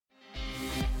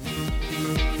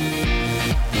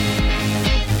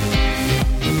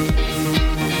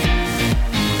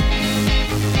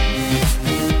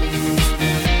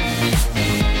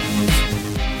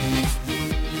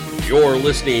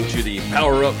listening to the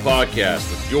Power Up Podcast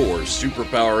with your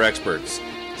superpower experts.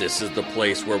 This is the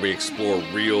place where we explore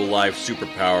real-life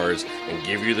superpowers and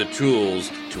give you the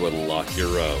tools to unlock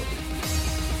your own.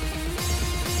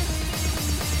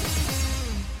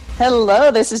 Hello,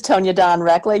 this is Tonya Dawn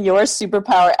Reckler, your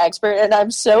superpower expert, and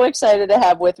I'm so excited to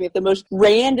have with me the most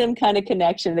random kind of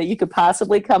connection that you could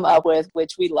possibly come up with,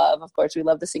 which we love. Of course, we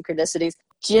love the synchronicities.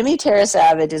 Jimmy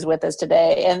Tarasavage is with us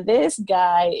today, and this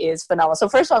guy is phenomenal. So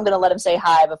first of all, I'm going to let him say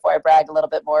hi before I brag a little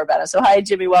bit more about him. So hi,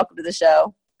 Jimmy. Welcome to the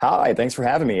show. Hi, thanks for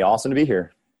having me. Awesome to be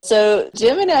here. So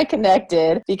Jim and I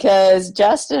connected because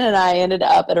Justin and I ended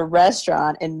up at a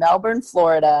restaurant in Melbourne,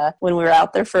 Florida, when we were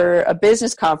out there for a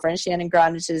business conference, Shannon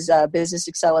Gronich's Business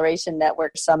Acceleration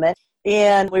Network Summit.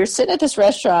 And we were sitting at this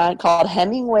restaurant called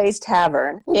Hemingway's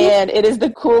Tavern, and it is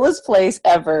the coolest place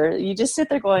ever. You just sit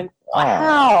there going,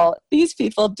 wow, these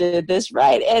people did this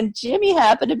right. And Jimmy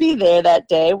happened to be there that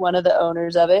day, one of the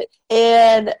owners of it.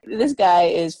 And this guy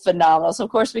is phenomenal. So, of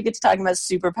course, we get to talking about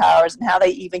superpowers and how they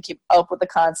even came up with the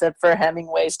concept for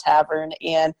Hemingway's Tavern.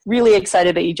 And really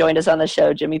excited that you joined us on the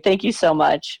show, Jimmy. Thank you so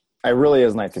much. It really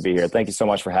is nice to be here. Thank you so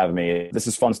much for having me. This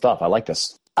is fun stuff. I like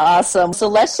this. Awesome. So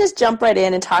let's just jump right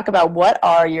in and talk about what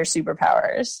are your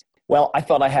superpowers? Well, I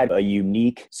thought I had a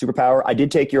unique superpower. I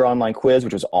did take your online quiz,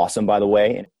 which was awesome, by the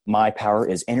way. My power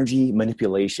is energy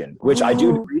manipulation, which I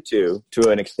do agree to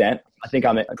an extent. I think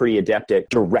I'm pretty adept at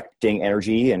directing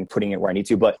energy and putting it where I need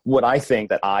to. But what I think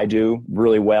that I do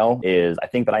really well is I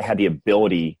think that I had the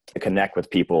ability to connect with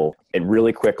people and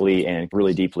really quickly and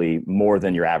really deeply more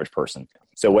than your average person.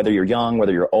 So whether you're young,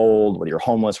 whether you're old, whether you're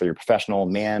homeless, whether you're professional,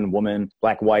 man, woman,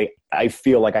 black, white, I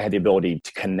feel like I had the ability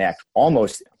to connect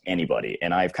almost anybody.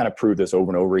 And I've kind of proved this over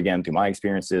and over again through my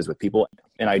experiences with people.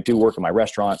 And I do work in my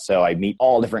restaurant, so I meet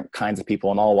all different kinds of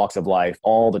people in all walks of life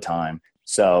all the time.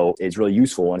 So it's really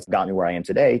useful, and it's gotten me where I am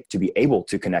today to be able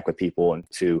to connect with people and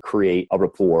to create a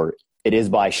rapport. It is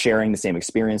by sharing the same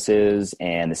experiences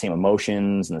and the same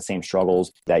emotions and the same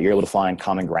struggles that you're able to find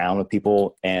common ground with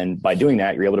people. And by doing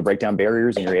that, you're able to break down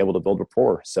barriers and you're able to build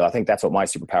rapport. So I think that's what my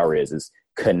superpower is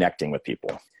connecting with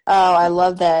people. Oh, I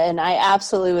love that. And I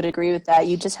absolutely would agree with that.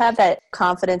 You just have that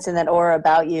confidence and that aura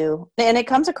about you. And it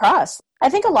comes across. I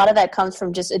think a lot of that comes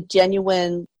from just a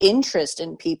genuine interest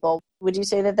in people. Would you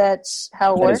say that that's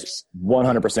how it works? Is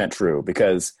 100% true,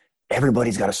 because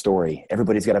everybody's got a story.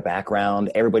 Everybody's got a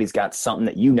background. Everybody's got something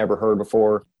that you never heard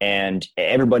before. And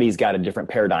everybody's got a different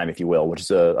paradigm, if you will, which is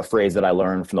a phrase that I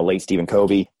learned from the late Stephen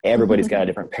Covey. Everybody's got a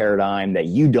different paradigm that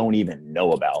you don't even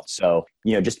know about. So,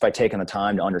 just by taking the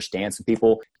time to understand some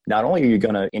people, not only are you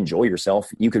going to enjoy yourself,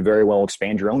 you could very well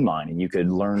expand your own mind and you could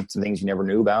learn some things you never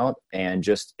knew about and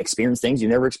just experience things you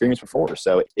never experienced before.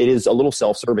 So it is a little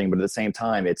self-serving, but at the same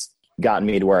time, it's gotten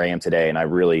me to where I am today and I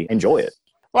really enjoy it.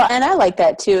 Well, and I like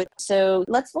that too. So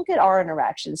let's look at our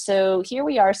interaction. So here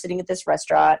we are sitting at this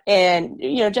restaurant and,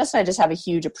 Justin and I just have a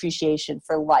huge appreciation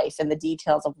for life and the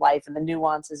details of life and the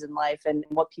nuances in life and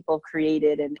what people have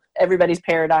created and everybody's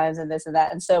paradigms and this and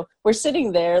that. And so we're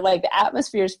sitting there, like the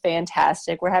atmosphere is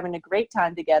fantastic. We're having a great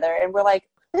time together and we're like,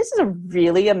 this is a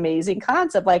really amazing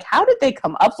concept. Like, how did they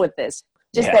come up with this?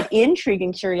 Just that intrigue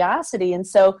and curiosity. And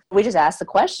so we just asked the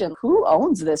question, who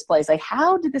owns this place? Like,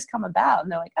 how did this come about?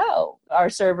 And they're like, oh, our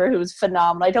server, who was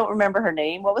phenomenal. I don't remember her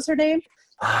name. What was her name?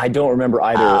 I don't remember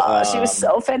either. She was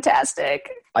so fantastic.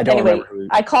 I don't remember.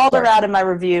 I called her out in my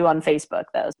review on Facebook,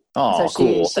 though. Oh, so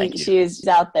cool. She is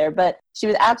out there. But she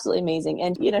was absolutely amazing.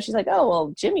 And, she's like, oh,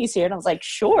 well, Jimmy's here. And I was like,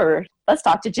 sure, let's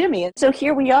talk to Jimmy. And so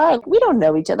here we are. We don't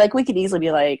know each other. Like, we could easily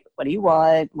be like, what do you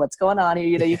want? What's going on here?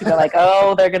 You could go like,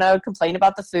 oh, they're going to complain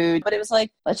about the food. But it was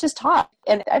like, let's just talk.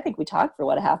 And I think we talked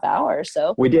for, a half hour or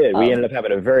so. We did. We ended up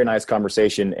having a very nice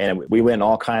conversation, and we went in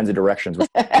all kinds of directions.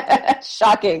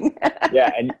 Shocking.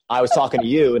 Yeah, and I was talking to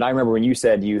you, and I remember when you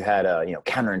said you had a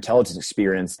counterintelligence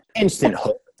experience, instant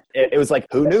hook. It was like,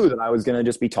 who knew that I was going to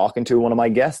just be talking to one of my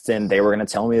guests and they were going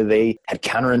to tell me that they had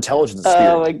counterintelligence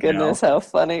experience. Oh my goodness, how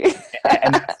funny.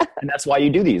 and that's why you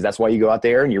do these. That's why you go out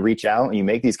there and you reach out and you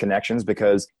make these connections,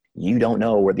 because you don't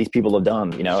know what these people have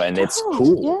done, and it's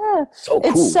cool. Yeah. So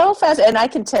cool. It's so fast. And I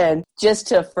contend, just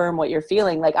to affirm what you're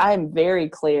feeling, like I'm very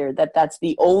clear that that's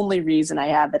the only reason I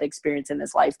have that experience in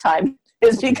this lifetime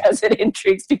is because it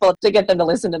intrigues people to get them to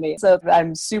listen to me. So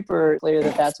I'm super clear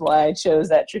that that's why I chose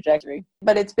that trajectory.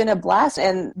 But it's been a blast.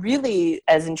 And really,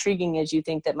 as intriguing as you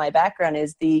think that my background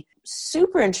is, the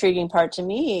super intriguing part to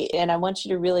me, and I want you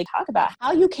to really talk about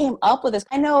how you came up with this.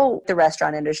 I know the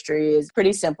restaurant industry is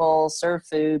pretty simple, serve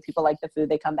food, people like the food,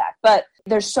 they come back. But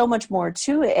there's so much more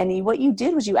to it. And what you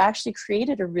did was you actually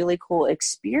created a really cool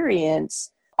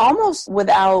experience almost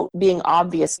without being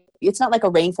obvious. It's not like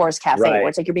a rainforest cafe where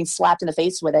it's like you're being slapped in the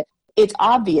face with it. it's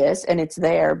obvious and it's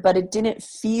there, but it didn't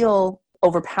feel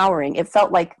overpowering. It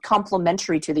felt like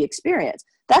complementary to the experience.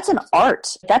 That's an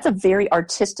art. That's a very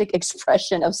artistic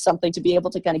expression of something to be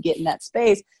able to kind of get in that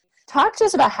space. Talk to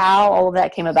us about how all of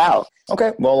that came about.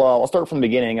 Okay. Well, I'll start from the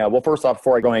beginning. Well, first off,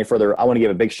 before I go any further, I want to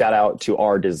give a big shout out to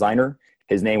our designer.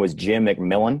 His name was Jim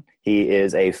McMillan. He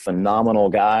is a phenomenal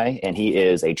guy, and he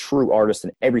is a true artist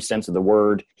in every sense of the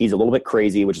word. He's a little bit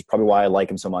crazy, which is probably why I like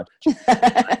him so much.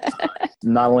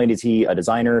 Not only is he a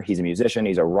designer, he's a musician,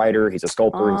 he's a writer, he's a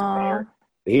sculptor, he's a painter.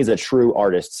 He's a true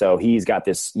artist. So he's got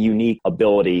this unique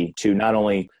ability to not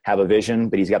only have a vision,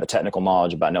 but he's got the technical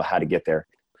knowledge about know how to get there.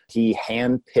 He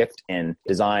handpicked and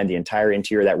designed the entire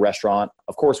interior of that restaurant,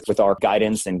 of course, with our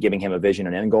guidance and giving him a vision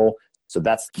and end goal. So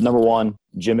that's number one,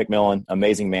 Jim McMillan,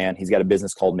 amazing man. He's got a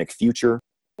business called McFuture.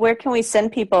 Where can we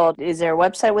send people? Is there a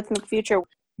website with McFuture?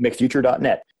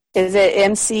 McFuture.net. Is it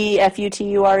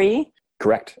MCFUTURE?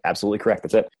 Correct. Absolutely correct.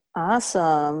 That's it.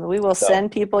 Awesome. We will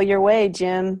send people your way,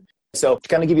 Jim. So to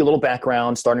kind of give you a little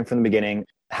background, starting from the beginning,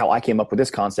 how I came up with this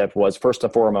concept was, first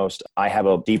and foremost, I have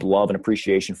a deep love and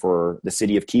appreciation for the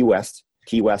city of Key West.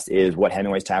 Key West is what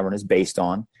Hemingway's Tavern is based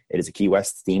on. It is a Key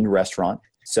West themed restaurant.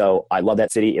 So I love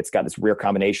that city. It's got this rare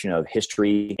combination of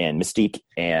history and mystique,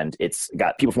 and it's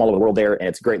got people from all over the world there, and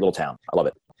it's a great little town. I love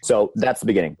it. So that's the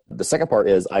beginning. The second part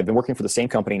is I've been working for the same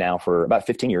company now for about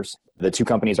 15 years. The two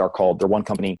companies are called, they're one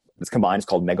company that's combined. It's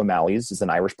called Meg O'Malley's. It's an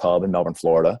Irish pub in Melbourne,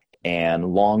 Florida,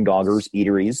 and Long Doggers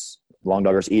Eateries. Long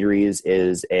Doggers Eateries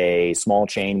is a small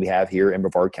chain we have here in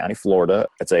Brevard County, Florida.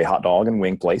 It's a hot dog and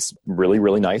wing place. Really,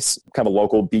 really nice. Kind of a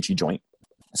local beachy joint.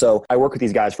 So I worked with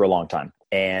these guys for a long time,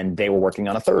 and they were working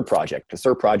on a third project. The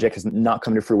third project has not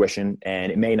come to fruition,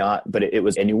 and it may not, but it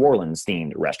was a New Orleans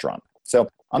themed restaurant. So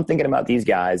I'm thinking about these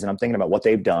guys, and I'm thinking about what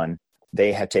they've done.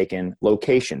 They have taken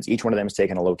locations. Each one of them has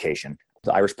taken a location.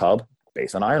 The Irish pub,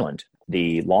 based on Ireland.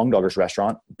 The Long Doggers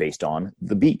restaurant, based on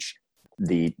the beach.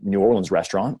 The New Orleans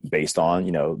restaurant, based on,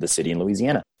 the city in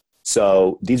Louisiana.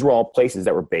 So these were all places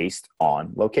that were based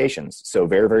on locations. So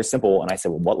very, very simple. And I said,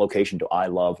 well, what location do I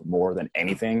love more than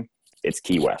anything? It's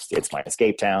Key West. It's my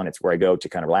escape town. It's where I go to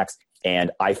kind of relax. And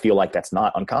I feel like that's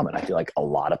not uncommon. I feel like a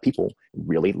lot of people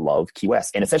really love Key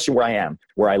West. And essentially where I am,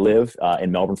 where I live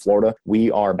in Melbourne, Florida,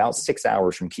 we are about 6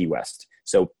 hours from Key West.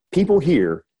 So people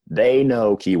here, they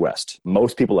know Key West.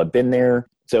 Most people have been there.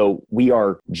 So we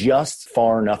are just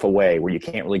far enough away where you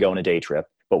can't really go on a day trip,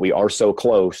 but we are so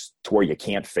close to where you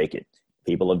can't fake it.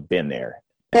 People have been there.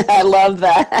 I love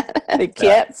that. You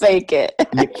can't fake it.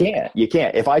 You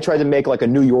can't. If I tried to make like a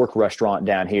New York restaurant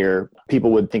down here,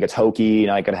 people would think it's hokey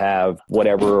and I could have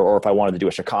whatever. Or if I wanted to do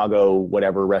a Chicago,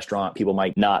 whatever restaurant, people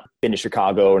might not been to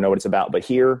Chicago or know what it's about. But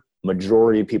here,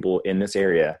 majority of people in this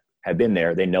area have been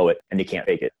there. They know it and they can't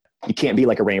fake it. You can't be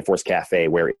like a Rainforest Cafe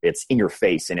where it's in your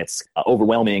face and it's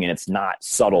overwhelming and it's not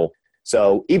subtle.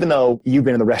 So even though you've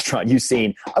been in the restaurant, you've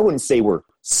seen, I wouldn't say we're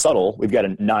subtle. We've got a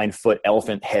 9-foot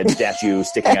elephant head statue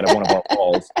sticking out of one of our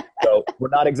walls. So we're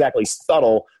not exactly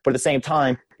subtle, but at the same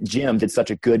time, Jim did such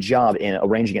a good job in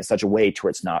arranging it such a way to where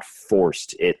it's not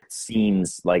forced. It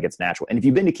seems like it's natural. And if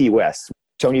you've been to Key West,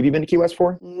 Tony, have you been to Key West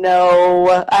before?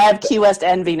 No, I have Key West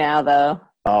envy now though.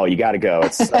 Oh, you got to go.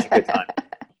 It's such a good time.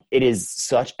 It is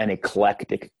such an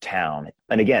eclectic town.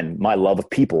 And again, my love of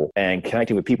people and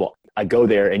connecting with people, I go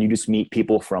there and you just meet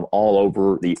people from all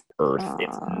over the earth. Aww.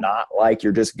 It's not like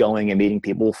you're just going and meeting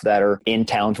people that are in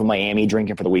town from Miami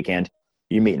drinking for the weekend.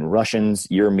 You're meeting Russians.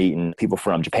 You're meeting people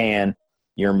from Japan.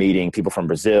 You're meeting people from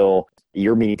Brazil.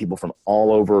 You're meeting people from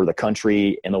all over the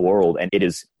country and the world. And it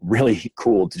is really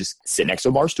cool to just sit next to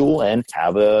a bar stool and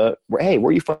have hey, where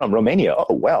are you from? Romania.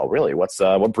 Oh, well, really?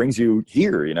 What brings you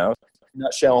here? In a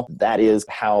nutshell, that is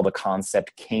how the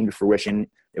concept came to fruition.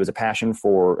 It was a passion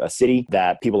for a city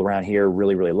that people around here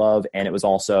really, really love. And it was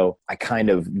also, I kind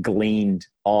of gleaned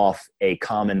off a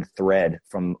common thread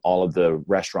from all of the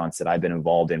restaurants that I've been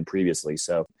involved in previously.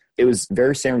 So it was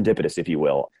very serendipitous, if you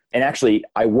will. And actually,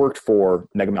 I worked for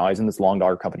Meg O'Malley's in this Long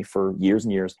Dogger company for years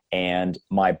and years. And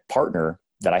my partner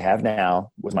that I have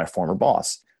now was my former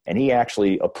boss. And he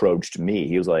actually approached me.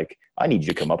 He was like, I need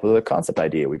you to come up with a concept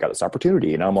idea. We got this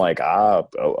opportunity. And I'm like,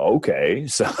 okay.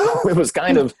 So it was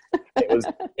kind of,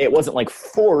 it wasn't like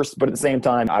forced, but at the same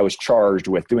time, I was charged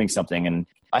with doing something. And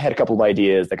I had a couple of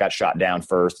ideas that got shot down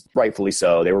first, rightfully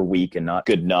so. They were weak and not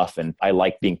good enough. And I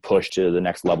liked being pushed to the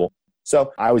next level.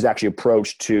 So I was actually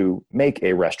approached to make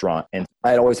a restaurant, and I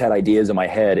had always had ideas in my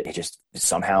head. It just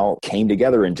somehow came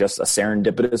together in just a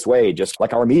serendipitous way, just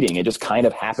like our meeting. It just kind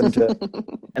of happened to,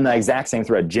 in the exact same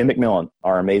thread. Jim McMillan,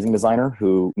 our amazing designer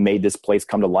who made this place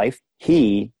come to life,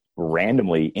 he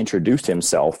randomly introduced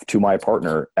himself to my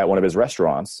partner at one of his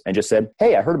restaurants and just said,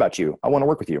 hey, I heard about you. I want to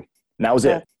work with you. And that was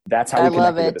it. That's how we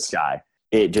connected with this guy.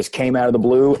 It just came out of the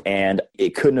blue, and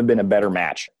it couldn't have been a better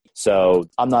match. So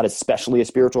I'm not especially a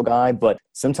spiritual guy, but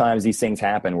sometimes these things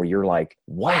happen where you're like,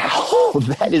 wow,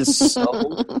 that is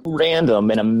so random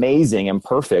and amazing and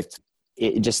perfect.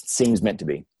 It just seems meant to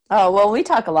be. Oh, well, we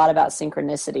talk a lot about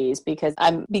synchronicities because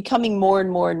I'm becoming more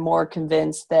and more and more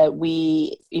convinced that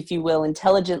we, if you will,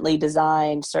 intelligently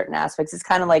design certain aspects. It's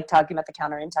kind of like talking about the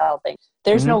counter intel thing.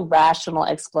 There's no rational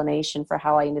explanation for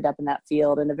how I ended up in that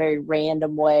field in a very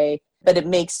random way, but it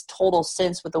makes total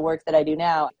sense with the work that I do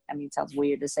now. I mean, it sounds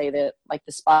weird to say that, like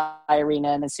the spy arena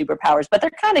and the superpowers, but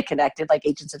they're kind of connected, like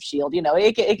Agents of S.H.I.E.L.D.,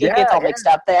 it gets all mixed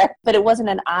up there. But it wasn't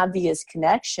an obvious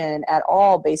connection at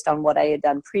all based on what I had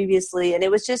done previously. And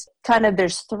it was just kind of,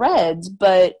 there's threads,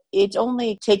 but it's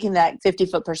only taking that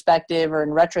 50-foot perspective or in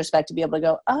retrospect to be able to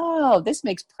go, oh, this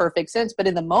makes perfect sense. But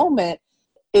in the moment,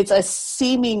 it's a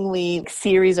seemingly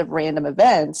series of random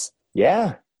events.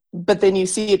 Yeah. But then you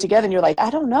see it together and you're like, I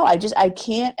don't know. I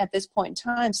can't at this point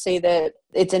in time say that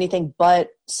it's anything but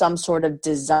some sort of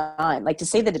design. Like to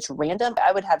say that it's random,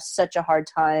 I would have such a hard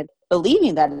time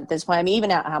believing that at this point. I mean, even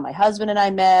how my husband and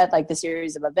I met, like the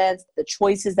series of events, the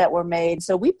choices that were made.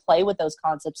 So we play with those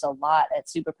concepts a lot at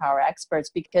Superpower Experts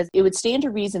because it would stand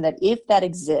to reason that if that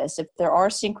exists, if there are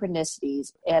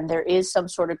synchronicities and there is some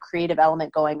sort of creative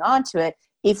element going on to it,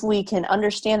 if we can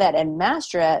understand that and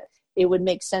master it, it would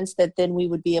make sense that then we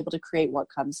would be able to create what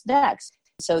comes next.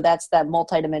 So that's that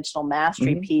multidimensional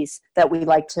mastery piece that we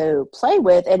like to play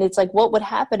with. And it's like, what would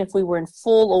happen if we were in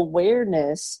full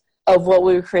awareness of what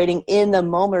we were creating in the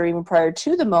moment or even prior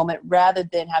to the moment, rather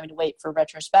than having to wait for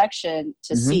retrospection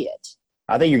to see it?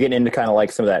 I think you're getting into kind of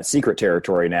like some of that secret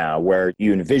territory now where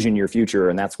you envision your future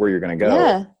and that's where you're going to go.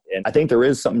 Yeah. And I think there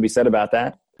is something to be said about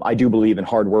that. I do believe in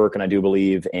hard work and I do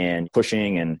believe in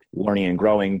pushing and learning and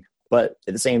growing. But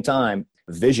at the same time,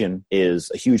 vision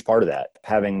is a huge part of that.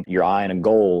 Having your eye on a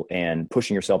goal and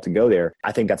pushing yourself to go there,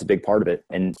 I think that's a big part of it.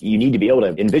 And you need to be able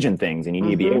to envision things and you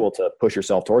need to be able to push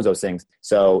yourself towards those things.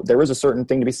 So there is a certain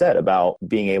thing to be said about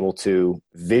being able to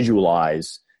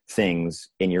visualize things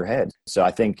in your head. So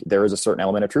I think there is a certain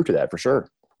element of truth to that for sure.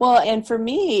 Well, and for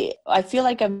me, I feel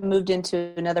like I've moved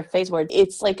into another phase where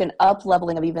it's like an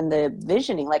up-leveling of even the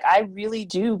visioning. Like I really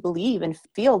do believe and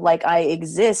feel like I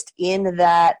exist in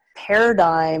that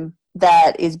paradigm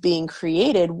that is being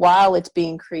created while it's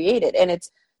being created. And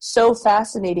it's so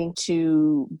fascinating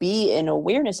to be in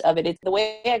awareness of it. It's the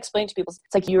way I explain to people,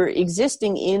 it's like you're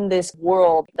existing in this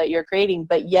world that you're creating,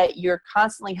 but yet you're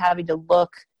constantly having to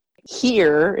look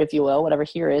here, if you will, whatever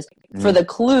here is, for the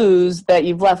clues that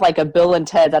you've left, like a Bill and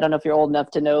Ted. I don't know if you're old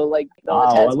enough to know, like, Bill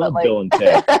and Ted's, I love Bill and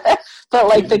Ted. but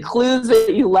like the clues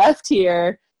that you left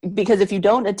here, because if you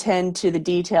don't attend to the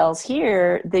details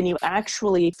here, then you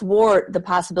actually thwart the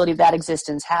possibility of that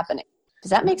existence happening.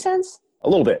 Does that make sense? A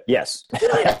little bit, yes.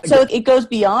 So it goes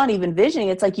beyond even visioning.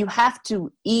 It's like you have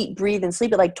to eat, breathe, and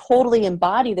sleep. It like totally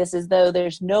embody this as though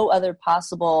there's no other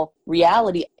possible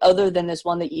reality other than this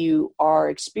one that you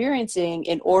are experiencing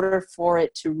in order for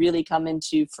it to really come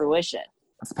into fruition.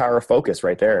 That's the power of focus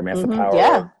right there. I mean, that's the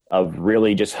power of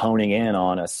really just honing in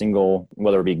on a single,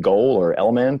 whether it be goal or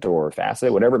element or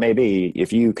facet, whatever it may be.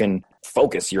 If you can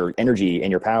focus your energy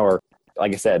and your power,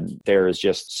 like I said, there's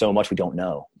just so much we don't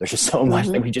know. There's just so much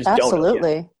that we just don't know.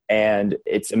 Absolutely. And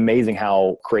it's amazing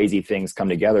how crazy things come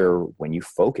together when you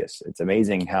focus. It's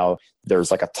amazing how there's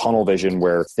like a tunnel vision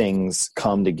where things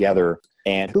come together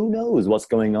and who knows what's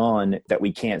going on that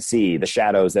we can't see, the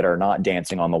shadows that are not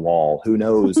dancing on the wall. Who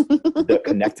knows the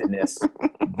connectedness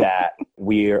that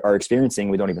we are experiencing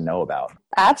we don't even know about.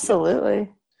 Absolutely.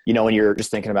 You know, when you're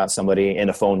just thinking about somebody and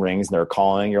the phone rings and they're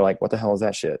calling, you're like, what the hell is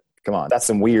that shit? Come on, that's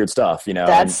some weird stuff, you know.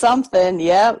 That's something,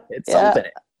 yep. It's something.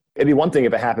 It'd be one thing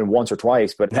if it happened once or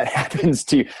twice, but that happens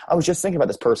to you. I was just thinking about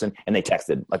this person and they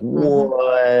texted, like,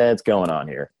 what's going on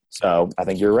here? So I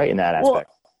think you're right in that aspect. Well,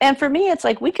 and for me, it's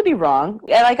like, we could be wrong.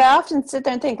 And like, I often sit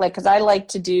there and think, like, because I like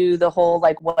to do the whole,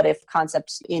 like, what if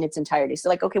concepts in its entirety. So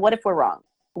like, okay, what if we're wrong?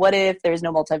 What if there's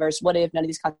no multiverse? What if none of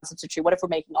these concepts are true? What if we're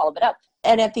making all of it up?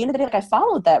 And at the end of the day, like, I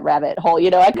followed that rabbit hole, you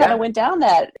know, I kind of went down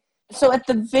that. So at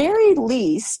the very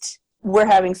least, we're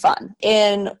having fun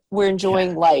and we're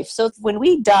enjoying life. So when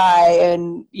we die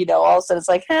and, you know, all of a sudden it's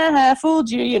like, ha, fooled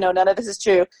you, you know, none of this is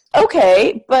true.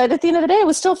 Okay. But at the end of the day, it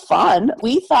was still fun.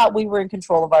 We thought we were in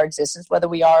control of our existence, whether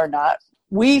we are or not.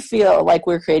 We feel like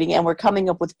we're creating and we're coming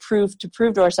up with proof to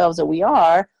prove to ourselves that we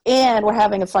are. And we're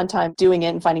having a fun time doing it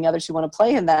and finding others who want to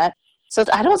play in that. So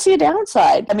I don't see a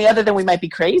downside. I mean, other than we might be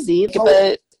crazy,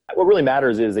 but what really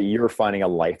matters is that you're finding a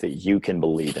life that you can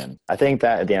believe in. I think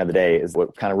that at the end of the day is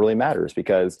what kind of really matters,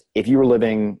 because if you were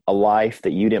living a life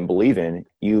that you didn't believe in,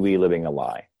 you'd be living a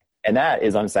lie. And that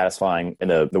is unsatisfying in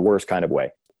the worst kind of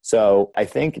way. So I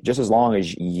think just as long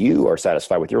as you are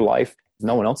satisfied with your life,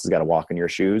 no one else has got to walk in your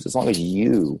shoes. As long as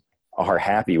you are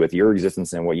happy with your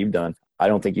existence and what you've done, I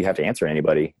don't think you have to answer to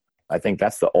anybody. I think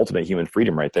that's the ultimate human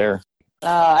freedom right there.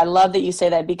 I love that you say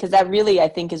that, because that really, I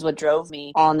think, is what drove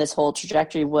me on this whole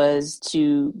trajectory, was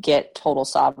to get total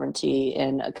sovereignty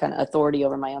and a kind of authority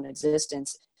over my own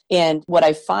existence. And what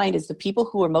I find is the people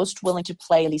who are most willing to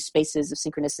play in these spaces of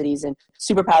synchronicities and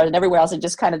superpowers and everywhere else, and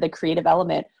just kind of the creative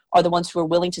element, are the ones who are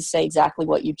willing to say exactly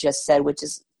what you just said, which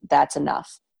is, that's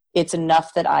enough. It's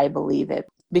enough that I believe it.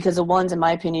 Because the ones, in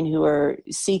my opinion, who are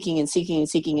seeking and seeking and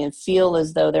seeking and feel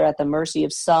as though they're at the mercy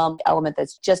of some element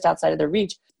that's just outside of their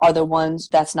reach are the ones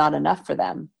that's not enough for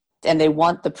them. And they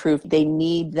want the proof. They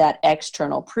need that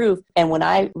external proof. And when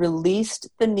I released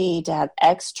the need to have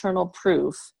external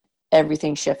proof,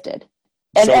 everything shifted.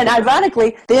 And, So- and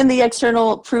ironically, then the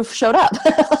external proof showed up.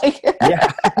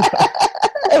 Yeah.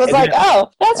 It was like,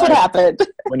 oh, that's what happened.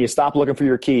 When you stop looking for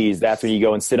your keys, that's when you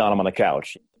go and sit on them on the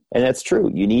couch. And that's true.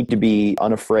 You need to be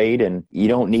unafraid, and you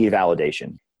don't need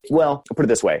validation. Well, I'll put it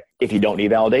this way. If you don't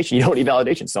need validation, you don't need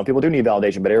validation. Some people do need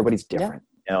validation, but everybody's different.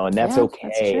 You know, and that's okay.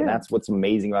 That's true. And that's what's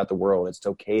amazing about the world. It's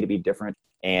okay to be different.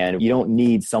 And you don't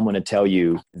need someone to tell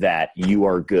you that you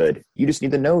are good. You just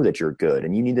need to know that you're good.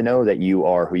 And you need to know that you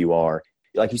are who you are.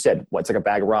 Like you said, it's like a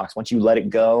bag of rocks. Once you let it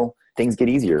go, things get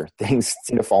easier. Things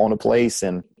seem to fall into place.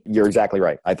 And you're exactly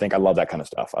right. I love that kind of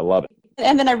stuff. I love it.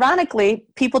 And then ironically,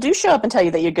 people do show up and tell you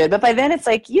that you're good. But by then it's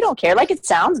like, you don't care. Like, it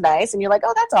sounds nice. And you're like,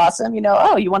 oh, that's awesome. You know,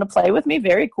 oh, you want to play with me?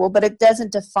 Very cool. But it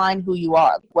doesn't define who you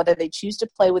are. Whether they choose to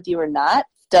play with you or not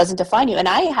doesn't define you. And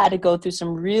I had to go through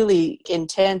some really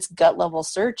intense gut level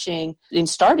searching in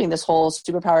starting this whole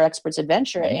Superpower Experts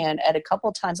adventure. And at a couple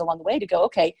of times along the way to go,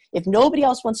 okay, if nobody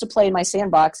else wants to play in my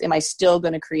sandbox, am I still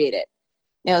going to create it?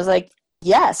 And I was like,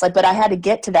 yes, but I had to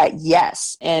get to that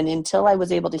yes. And until I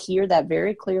was able to hear that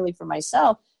very clearly for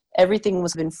myself, everything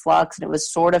was in flux, and it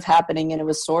was sort of happening, and it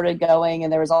was sort of going,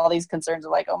 and there was all these concerns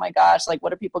of like, oh my gosh, like,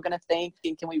 what are people going to think?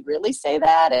 And can we really say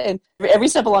that? And every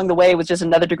step along the way was just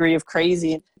another degree of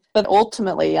crazy. But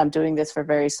ultimately, I'm doing this for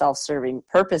very self-serving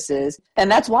purposes. And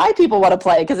that's why people want to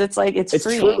play, because it's like, it's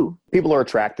freeing. True. People are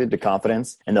attracted to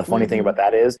confidence. And the funny thing about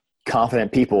that is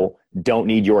confident people don't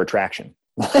need your attraction.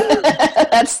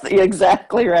 That's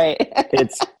exactly right.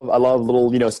 I love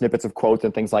little, snippets of quotes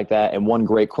and things like that. And one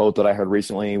great quote that I heard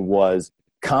recently was,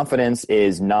 confidence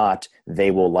is not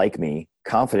they will like me.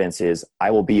 Confidence is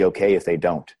I will be okay if they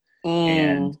don't.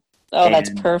 That's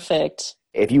perfect.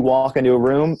 If you walk into a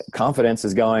room, confidence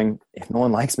is going, if no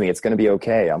one likes me, it's going to be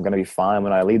okay. I'm going to be fine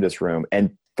when I leave this room.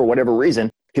 And for whatever reason,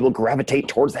 people gravitate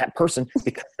towards that person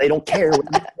because they don't care.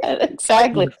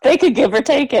 Exactly. They could give or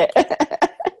take it.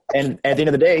 And at the end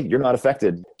of the day, you're not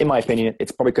affected. In my opinion, it's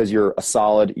probably because you're a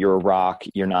solid, you're a rock,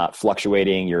 you're not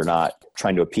fluctuating, you're not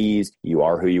trying to appease, you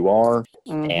are who you are.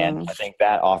 And I think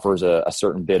that offers a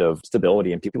certain bit of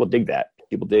stability, and people dig that.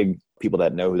 People dig people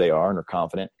that know who they are and are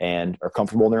confident and are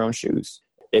comfortable in their own shoes.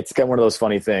 It's kind of one of those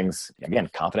funny things. Again,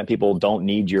 confident people don't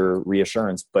need your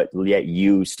reassurance, but yet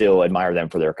you still admire them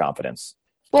for their confidence.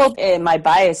 Well, my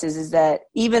bias is that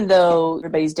even though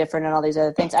everybody's different and all these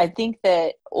other things, I think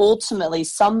that ultimately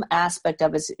some aspect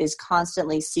of us is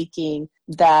constantly seeking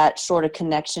that sort of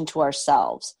connection to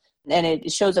ourselves. And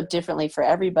it shows up differently for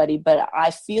everybody, but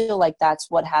I feel like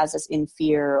that's what has us in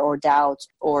fear or doubt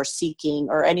or seeking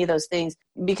or any of those things,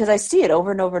 because I see it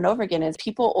over and over and over again. Is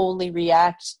people only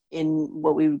react in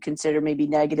what we would consider maybe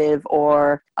be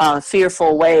or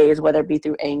fearful ways, whether it be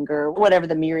through anger, whatever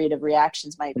the myriad of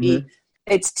reactions might be.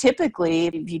 It's typically,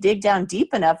 if you dig down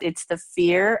deep enough, it's the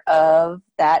fear of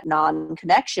that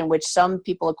non-connection, which some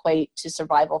people equate to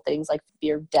survival things like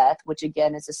fear of death, which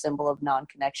again is a symbol of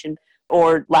non-connection,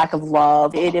 or lack of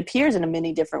love. It appears in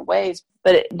many different ways,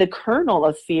 but the kernel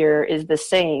of fear is the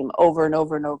same over and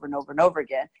over and over and over and over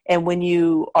again. And when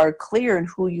you are clear in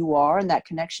who you are and that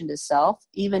connection to self,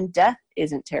 even death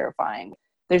isn't terrifying.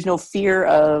 There's no fear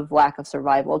of lack of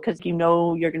survival because you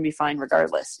know you're going to be fine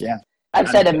regardless. Yeah. I've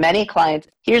said to many clients,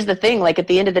 here's the thing, like at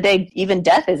the end of the day, even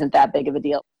death isn't that big of a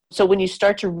deal. So when you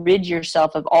start to rid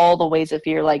yourself of all the ways that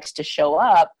fear likes to show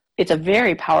up, it's a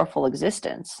very powerful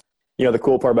existence. The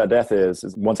cool part about death is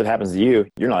once it happens to you,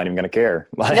 you're not even going to care.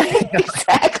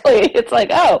 Exactly. It's like,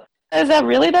 oh, is that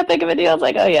really that big of a deal? It's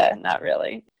like, oh yeah, not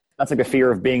really. That's like the fear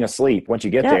of being asleep. Once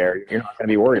you get there, you're not going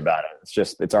to be worried about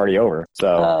it. It's already over.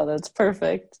 So, that's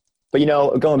perfect. But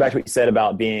going back to what you said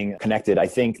about being connected, I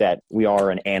think that we are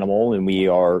an animal and we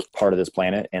are part of this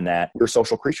planet and that we're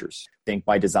social creatures. think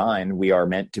by design, we are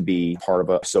meant to be part of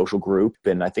a social group.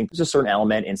 And I think there's a certain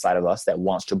element inside of us that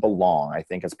wants to belong. I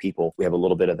think as people, we have a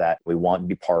little bit of that. We want to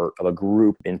be part of a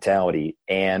group mentality.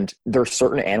 And there are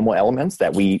certain animal elements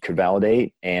that we could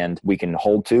validate and we can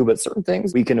hold to, but certain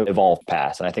things we can evolve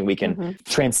past. And I think we can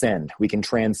transcend. We can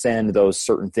transcend those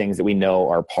certain things that we know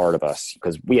are part of us,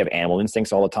 because we have animal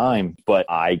instincts all the time, but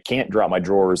I can't drop my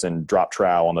drawers and drop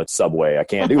trowel on the subway. I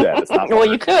can't do that. It's not well,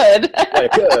 you could. I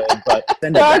could, but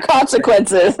there are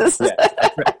consequences. Yes.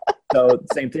 So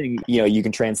same thing, you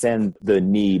can transcend the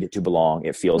need to belong.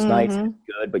 It feels nice, it's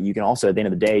good, but you can also, at the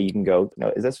end of the day, you can go,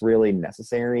 is this really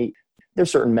necessary? There's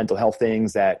certain mental health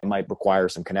things that might require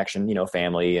some connection,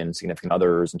 family and significant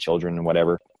others and children and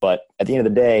whatever. But at the end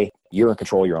of the day, you're in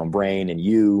control of your own brain, and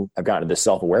you have gotten to this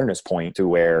self-awareness point to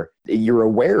where you're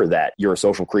aware that you're a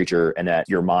social creature and that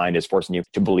your mind is forcing you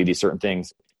to believe these certain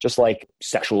things. Just like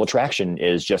sexual attraction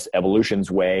is just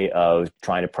evolution's way of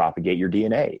trying to propagate your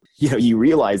DNA. You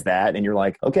realize that and you're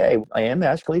like, okay, I am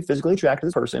actually physically attracted to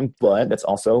this person, but that's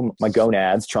also my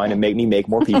gonads trying to make me make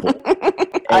more people.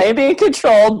 I am being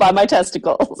controlled by my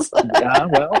testicles. Yeah,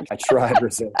 well, I try to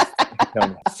resist.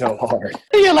 So hard.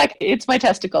 You're like, it's my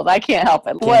testicles. I can't help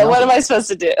it. What am I supposed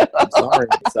to do? I'm sorry.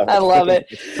 I love it.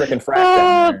 It's freaking frack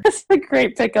down there. That's a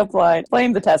great pickup line.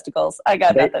 Blame the testicles. I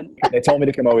got nothing. They told me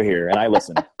to come over here, and I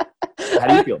listened. How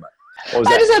do you feel about it? I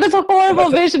just had this horrible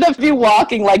vision of you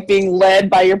walking, like being led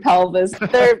by your pelvis.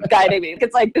 They're guiding me.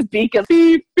 It's like this beacon,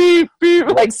 beep, beep, beep,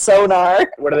 like sonar.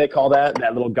 What do they call that?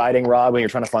 That little guiding rod when you're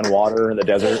trying to find water in the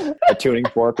desert? A tuning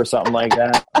fork or something like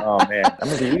that? Oh, man. I'm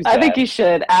going to use that. I think you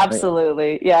should.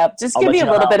 Absolutely. Yeah. Just give me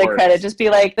a little bit of credit. Just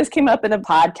be like, this came up in a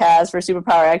podcast for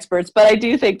superpower experts, but I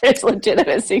do think there's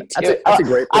legitimacy to it. That's a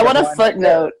great I want a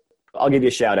footnote. I'll give you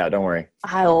a shout out. Don't worry.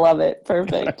 I love it.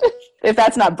 Perfect. If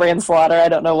that's not brand slaughter, I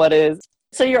don't know what is.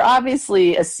 So you're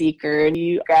obviously a seeker and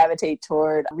you gravitate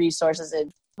toward resources.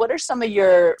 And what are some of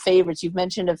your favorites? You've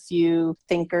mentioned a few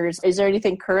thinkers. Is there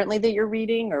anything currently that you're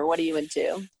reading, or what are you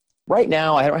into? Right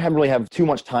now, I don't really have too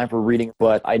much time for reading,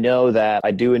 but I know that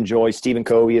I do enjoy Stephen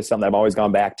Covey. Is something I've always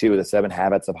gone back to, the 7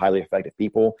 Habits of Highly Effective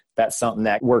People. That's something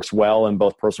that works well in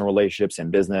both personal relationships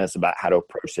and business about how to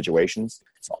approach situations.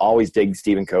 So I always dig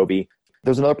Stephen Covey.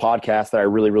 There's another podcast that I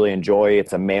really, really enjoy.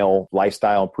 It's a male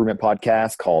lifestyle improvement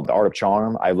podcast called The Art of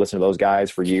Charm. I've listened to those guys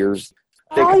for years.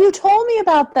 You told me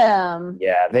about them.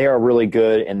 Yeah, they are really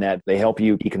good in that they help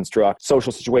you deconstruct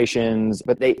social situations,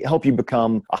 but they help you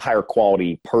become a higher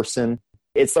quality person.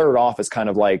 It started off as kind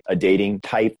of like a dating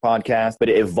type podcast, but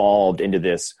it evolved into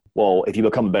this. Well, if you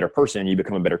become a better person, you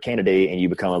become a better candidate and you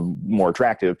become more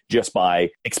attractive just by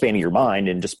expanding your mind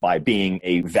and just by being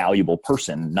a valuable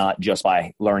person, not just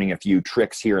by learning a few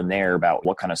tricks here and there about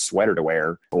what kind of sweater to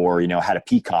wear or, how to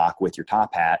peacock with your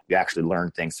top hat. You actually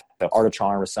learn things. The Art of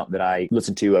Charm is something that I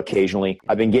listen to occasionally.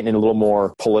 I've been getting in a little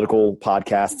more political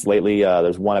podcasts lately.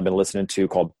 There's one I've been listening to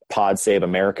called Pod Save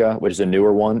America, which is a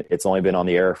newer one. It's only been on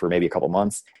the air for maybe a couple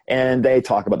months. And they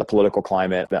talk about the political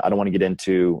climate. I don't want to get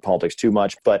into politics too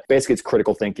much, but basically it's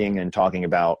critical thinking and talking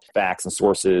about facts and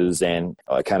sources and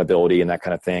accountability and that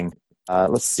kind of thing.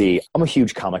 Let's see. I'm a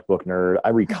huge comic book nerd. I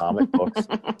read comic books.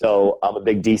 So I'm a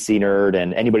big DC nerd,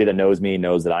 and anybody that knows me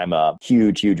knows that I'm a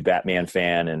huge, huge Batman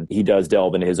fan, and he does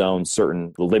delve into his own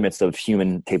certain limits of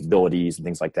human capabilities and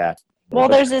things like that. Well,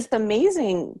 there's this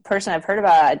amazing person I've heard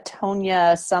about,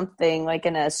 Tonya something, like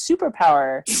in a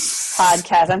superpower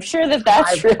podcast. I'm sure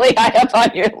that's really high up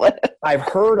on your list. I've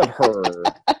heard of her.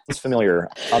 It's familiar.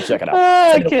 I'll check it out.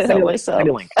 I can't help myself. Send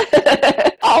a link.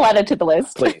 I'll add it to the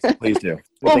list. Please do.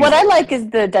 Well, what I like is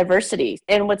the diversity.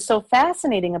 And what's so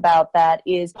fascinating about that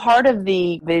is part of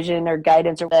the vision or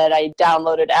guidance that I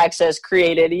downloaded, accessed,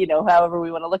 created, however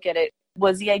we want to look at it,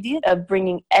 was the idea of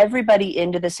bringing everybody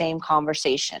into the same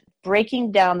conversation, breaking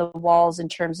down the walls in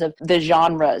terms of the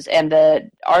genres and the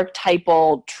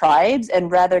archetypal tribes,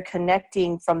 and rather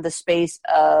connecting from the space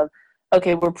of,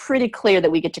 okay, we're pretty clear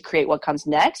that we get to create what comes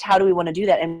next. How do we want to do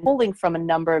that? And pulling from a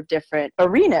number of different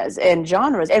arenas and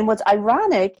genres. And what's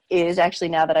ironic is, actually,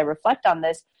 now that I reflect on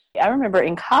this, I remember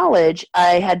in college,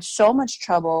 I had so much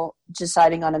trouble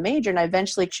deciding on a major, and I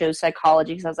eventually chose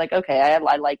psychology because I was like, okay, I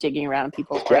like digging around in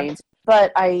people's brains.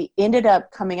 But I ended up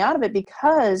coming out of it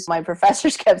because my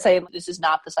professors kept saying, this is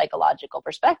not the psychological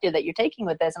perspective that you're taking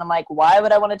with this. And I'm like, why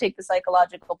would I want to take the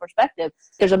psychological perspective?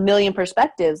 There's a million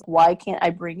perspectives. Why can't I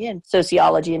bring in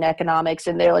sociology and economics?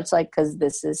 And they're just like, because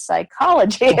this is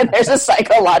psychology and there's a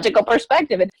psychological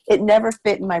perspective. And it never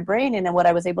fit in my brain. And then what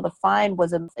I was able to find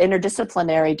was an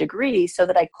interdisciplinary degree so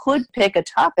that I could pick a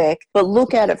topic, but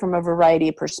look at it from a variety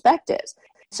of perspectives.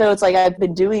 So it's like I've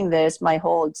been doing this my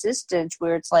whole existence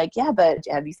where it's like, yeah, but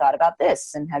have you thought about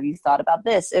this? And have you thought about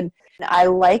this? And I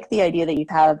like the idea that you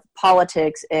have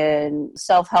politics and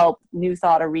self-help, new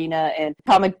thought arena and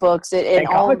comic books and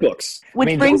all comic books.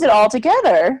 Which brings it all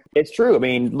together. It's true. I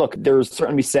mean, look, there's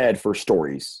certainly be said for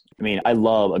stories. I mean, I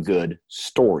love a good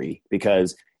story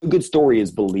because a good story is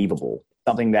believable.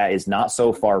 Something that is not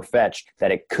so far-fetched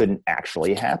that it couldn't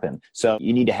actually happen. So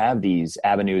you need to have these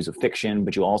avenues of fiction,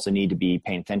 but you also need to be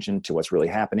paying attention to what's really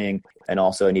happening and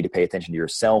also need to pay attention to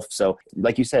yourself. So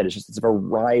like you said, it's a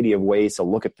variety of ways to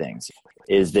look at things.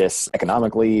 Is this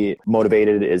economically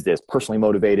motivated? Is this personally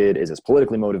motivated? Is this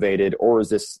politically motivated? Or is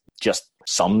this just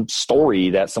some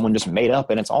story that someone just made up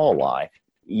and it's all a lie?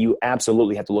 You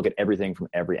absolutely have to look at everything from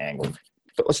every angle.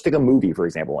 But let's take a movie, for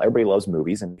example. Everybody loves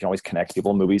movies and you can always connect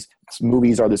people in movies.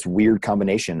 Movies are this weird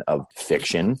combination of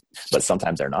fiction, but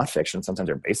sometimes they're not fiction. Sometimes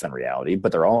they're based on reality,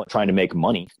 but they're all trying to make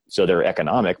money. So they're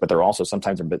economic, but they're also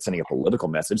sometimes they're sending a political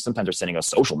message. Sometimes they're sending a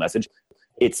social message.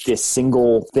 It's this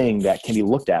single thing that can be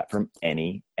looked at from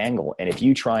any angle. And if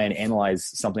you try and analyze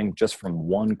something just from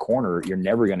one corner, you're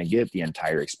never going to get the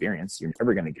entire experience. You're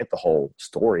never going to get the whole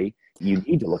story. You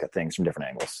need to look at things from different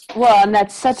angles. Well, and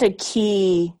that's such a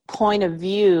key point of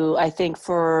view, I think,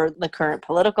 for the current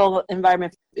political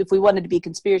environment. If we wanted to be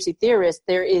conspiracy theorists,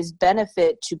 there is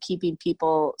benefit to keeping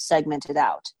people segmented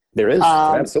out. There is. There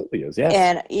absolutely is, yes.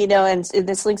 And, and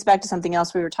this links back to something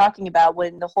else we were talking about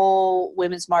when the whole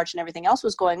Women's March and everything else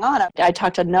was going on. I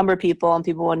talked to a number of people and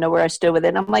people want to know where I stood with it.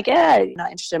 And I'm like, not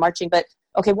interested in marching. But,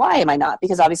 okay, why am I not?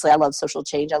 Because obviously I love social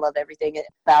change. I love everything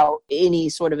about any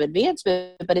sort of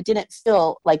advancement, but it didn't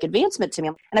feel like advancement to me.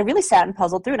 And I really sat and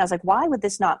puzzled through and I was like, why would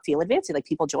this not feel advancing? Like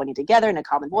people joining together in a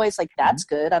common voice, like that's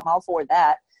good. I'm all for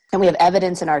that. And we have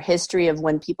evidence in our history of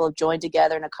when people have joined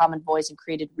together in a common voice and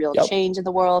created real change in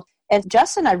the world. And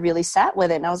Justin, I really sat with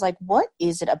it and I was like, what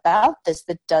is it about this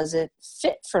that doesn't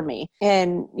fit for me?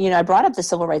 And, I brought up the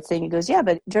civil rights thing. He goes, yeah,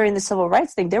 but during the civil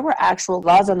rights thing, there were actual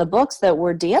laws on the books that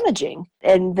were damaging.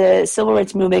 And the civil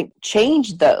rights movement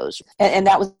changed those. And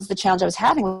that was the challenge I was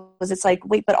having was it's like,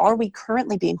 wait, but are we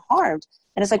currently being harmed?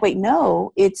 And it's like, wait,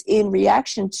 no, it's in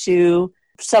reaction to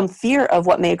some fear of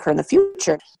what may occur in the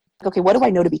future. Okay, what do I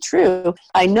know to be true?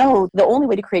 I know the only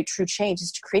way to create true change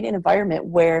is to create an environment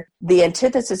where the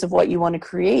antithesis of what you want to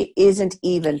create isn't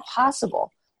even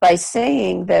possible. By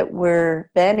saying that we're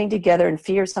banding together in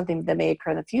fear of something that may occur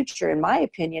in the future, in my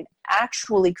opinion,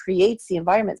 actually creates the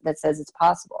environment that says it's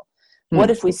possible.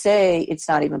 What if we say it's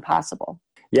not even possible?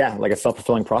 Yeah, like a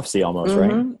self-fulfilling prophecy almost,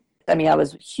 right? I mean, I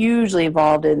was hugely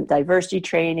involved in diversity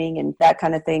training and that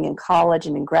kind of thing in college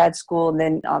and in grad school. And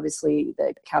then obviously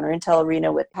the counter-intel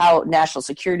arena with how national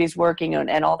security is working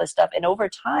and all this stuff. And over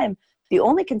time, the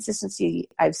only consistency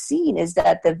I've seen is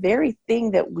that the very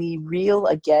thing that we reel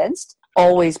against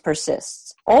always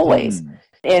persists, always.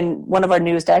 And one of our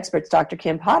newest experts, Dr.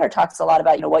 Kim Potter, talks a lot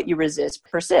about, what you resist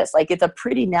persists. Like it's a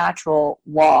pretty natural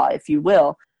law, if you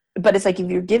will. But it's like if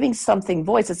you're giving something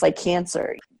voice, it's like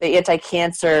cancer. The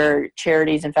anti-cancer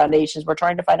charities and foundations, we're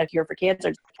trying to find a cure for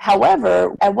cancer.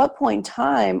 However, at what point in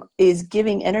time is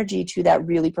giving energy to that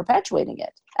really perpetuating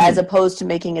it, as opposed to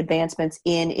making advancements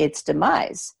in its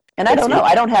demise? And I don't know.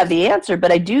 I don't have the answer,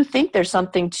 but I do think there's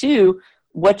something to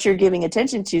what you're giving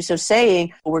attention to. So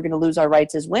saying we're going to lose our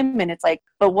rights as women, it's like,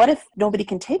 but what if nobody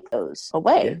can take those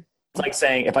away? It's like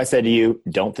saying, if I said to you,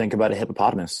 don't think about a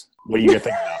hippopotamus, what are you going to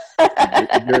think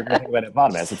about? You're going to think about a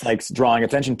hippopotamus. It's like drawing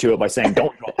attention to it by saying,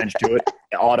 don't draw attention to it.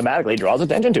 It automatically draws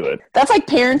attention to it. That's like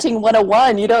parenting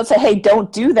 101. You don't say, hey,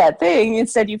 don't do that thing.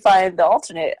 Instead, you find the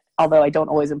alternate. Although I don't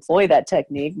always employ that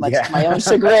technique, much to my own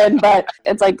chagrin. But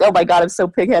it's like, oh my God, I'm so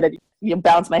pig-headed. You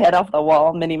bounce my head off the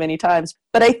wall many, many times.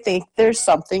 But I think there's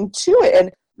something to it.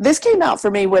 And this came out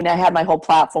for me when I had my whole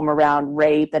platform around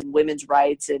rape and women's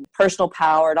rights and personal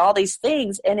power and all these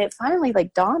things. And it finally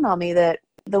dawned on me that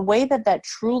the way that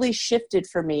truly shifted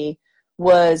for me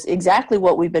was exactly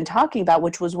what we've been talking about,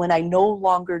 which was when I no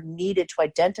longer needed to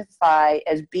identify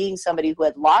as being somebody who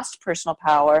had lost personal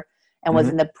power and was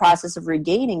in the process of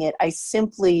regaining it. I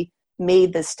simply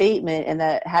made the statement and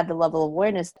that had the level of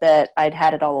awareness that I'd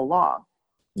had it all along.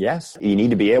 Yes. You need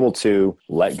to be able to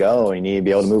let go. You need to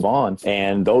be able to move on.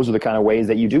 And those are the kind of ways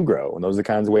that you do grow. And those are the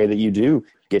kinds of ways that you do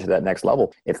get to that next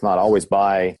level. It's not always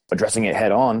by addressing it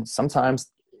head on.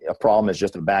 Sometimes a problem is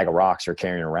just a bag of rocks you're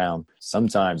carrying around.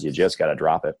 Sometimes you just got to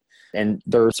drop it. And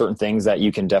there are certain things that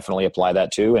you can definitely apply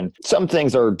that to. And some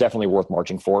things are definitely worth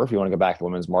marching for. If you want to go back to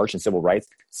Women's March and civil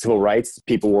rights,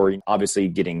 people were obviously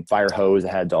getting fire hose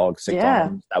that had dogs sick on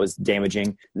them. That was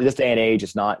damaging. This day and age,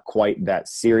 it's not quite that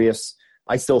serious.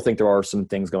 I still think there are some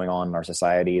things going on in our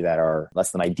society that are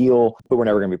less than ideal, but we're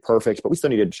never going to be perfect. But we still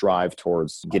need to strive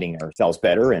towards getting ourselves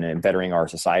better and bettering our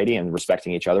society and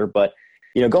respecting each other. But,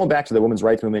 going back to the women's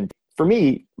rights movement, for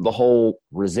me, the whole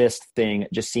resist thing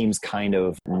just seems kind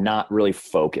of not really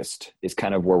focused is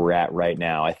kind of where we're at right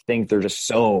now. I think there's just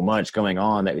so much going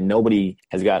on that nobody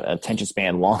has got an attention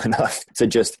span long enough to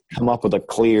just come up with a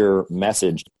clear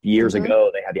message. Years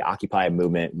ago, they had the Occupy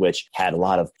movement, which had a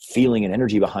lot of feeling and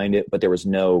energy behind it, but there was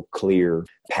no clear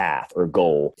path or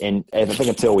goal. And I think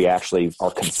until we actually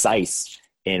are concise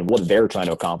in what they're trying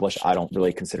to accomplish, I don't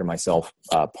really consider myself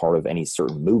part of any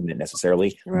certain movement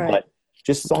necessarily. Right. But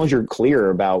just as long as you're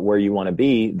clear about where you want to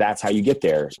be, that's how you get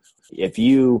there. If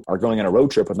you are going on a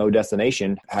road trip with no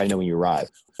destination, how do you know when you arrive?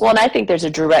 Well, and I think there's a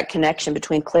direct connection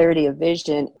between clarity of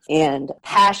vision and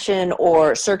passion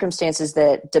or circumstances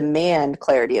that demand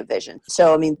clarity of vision.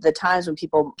 So, the times when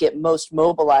people get most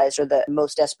mobilized are the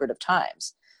most desperate of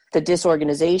times. The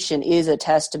disorganization is a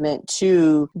testament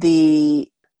to the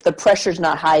pressure's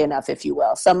not high enough, if you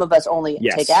will. Some of us only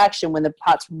take action when the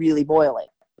pot's really boiling.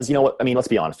 You know what? Let's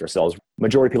be honest with ourselves.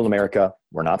 Majority of people in America,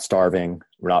 we're not starving.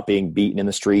 We're not being beaten in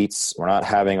the streets. We're not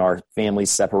having our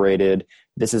families separated.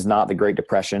 This is not the Great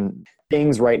Depression.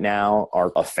 Things right now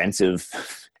are offensive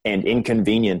and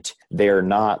inconvenient. They're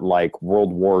not like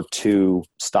World War II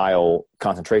style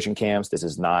concentration camps. This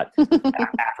is not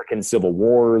African civil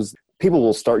wars. People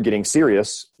will start getting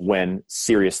serious when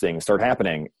serious things start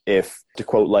happening. If, to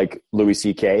quote like Louis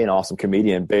C.K., an awesome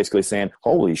comedian, basically saying,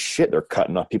 holy shit, they're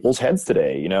cutting off people's heads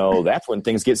today. That's when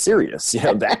things get serious.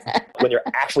 That's when you're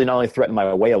actually not only threatening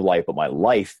my way of life, but my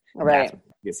life. Right.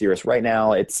 Get serious. Right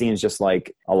now, it seems just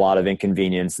like a lot of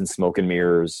inconvenience and smoke and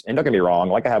mirrors. And don't get me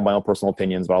wrong, I have my own personal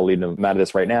opinions, but I'll leave them out of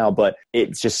this right now. But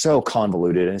it's just so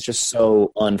convoluted and it's just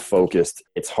so unfocused.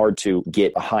 It's hard to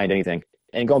get behind anything.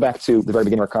 And going back to the very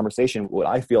beginning of our conversation, what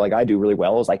I feel like I do really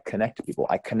well is I connect to people.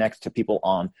 I connect to people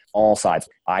on all sides.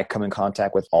 I come in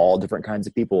contact with all different kinds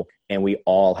of people, and we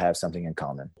all have something in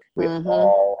common. We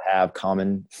all have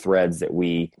common threads that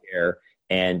we share.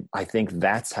 And I think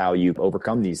that's how you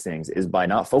overcome these things, is by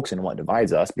not focusing on what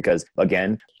divides us, because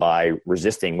again, by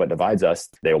resisting what divides us,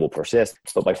 they will persist.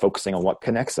 But by focusing on what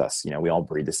connects us, we all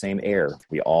breathe the same air.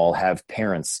 We all have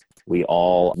parents. We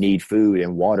all need food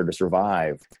and water to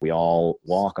survive. We all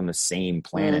walk on the same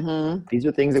planet. These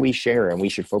are things that we share, and we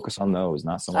should focus on those,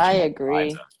 not so much. I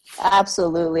agree.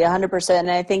 Absolutely, 100%. And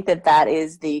I think that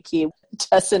is the key.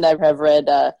 Justin, I have read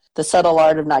The Subtle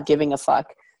Art of Not Giving a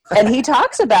Fuck. And he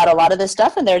talks about a lot of this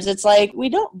stuff in there. It's like, we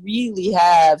don't really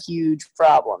have huge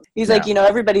problems. He's like,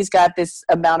 everybody's got this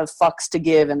amount of fucks to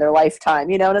give in their lifetime,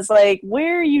 and it's like,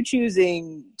 where are you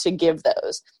choosing to give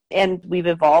those? And we've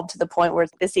evolved to the point where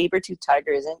the saber-toothed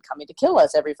tiger isn't coming to kill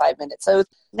us every 5 minutes. So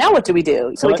now what do we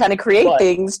do? So we kind of create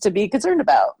things to be concerned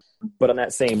about. But on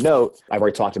that same note, I've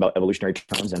already talked about evolutionary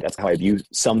terms, and that's how I view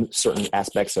some certain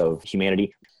aspects of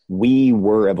humanity. We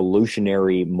were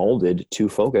evolutionary molded to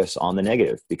focus on the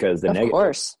negative, because the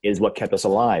negative is what kept us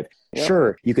alive. Yep.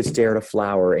 Sure, you could stare at a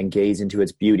flower and gaze into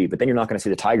its beauty, but then you're not going to see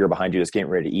the tiger behind you that's getting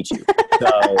ready to eat you.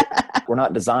 So we're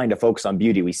not designed to focus on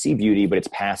beauty. We see beauty, but it's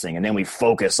passing. And then we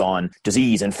focus on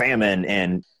disease and famine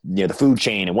and the food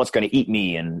chain and what's going to eat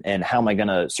me and how am I going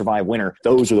to survive winter.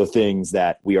 Those are the things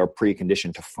that we are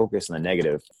preconditioned to focus on the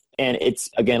negative. And it's,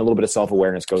 again, a little bit of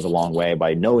self-awareness goes a long way.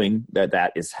 By knowing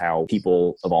that is how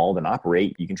people evolve and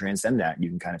operate, you can transcend that. You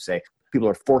can kind of say, people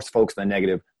are forced focused on the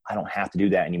negative. I don't have to do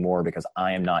that anymore because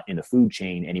I am not in the food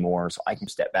chain anymore. So I can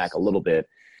step back a little bit.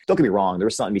 Don't get me wrong.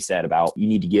 There's something to be said about you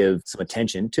need to give some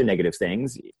attention to negative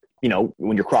things.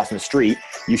 When you're crossing the street,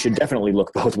 you should definitely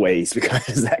look both ways,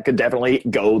 because that could definitely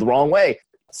go the wrong way.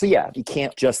 So yeah, you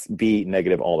can't just be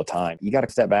negative all the time. You got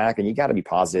to step back and you got to be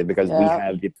positive, because we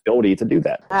have the ability to do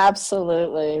that.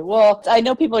 Absolutely. Well, I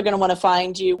know people are going to want to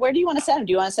find you. Where do you want to send them?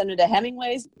 Do you want to send them to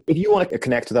Hemingway's? If you want to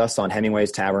connect with us on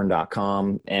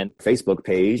HemingwaysTavern.com and Facebook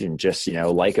page and just,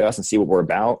 like us and see what we're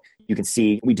about, you can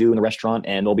see what we do in the restaurant,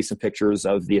 and there'll be some pictures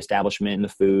of the establishment and the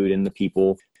food and the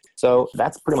people. So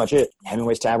that's pretty much it.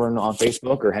 Hemingway's Tavern on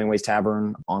Facebook, or Hemingway's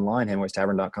Tavern online,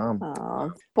 HemingwaysTavern.com.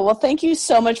 Oh, well, thank you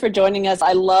so much for joining us.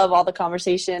 I love all the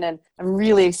conversation, and I'm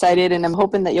really excited, and I'm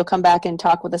hoping that you'll come back and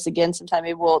talk with us again sometime.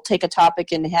 Maybe we'll take a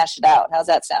topic and hash it out. How's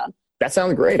that sound? That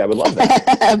sounds great. I would love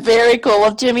that. Very cool.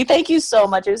 Well, Jimmy, thank you so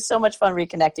much. It was so much fun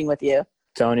reconnecting with you.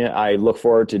 Tonya, I look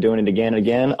forward to doing it again and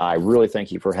again. I really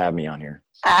thank you for having me on here.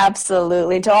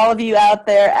 Absolutely. To all of you out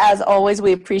there, as always,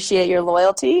 we appreciate your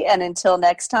loyalty. And until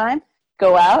next time,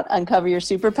 go out, uncover your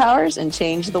superpowers, and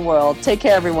change the world. Take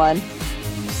care, everyone.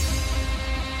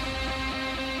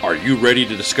 Are you ready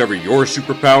to discover your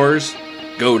superpowers?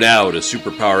 Go now to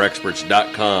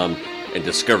superpowerexperts.com and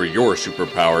discover your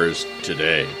superpowers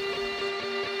today.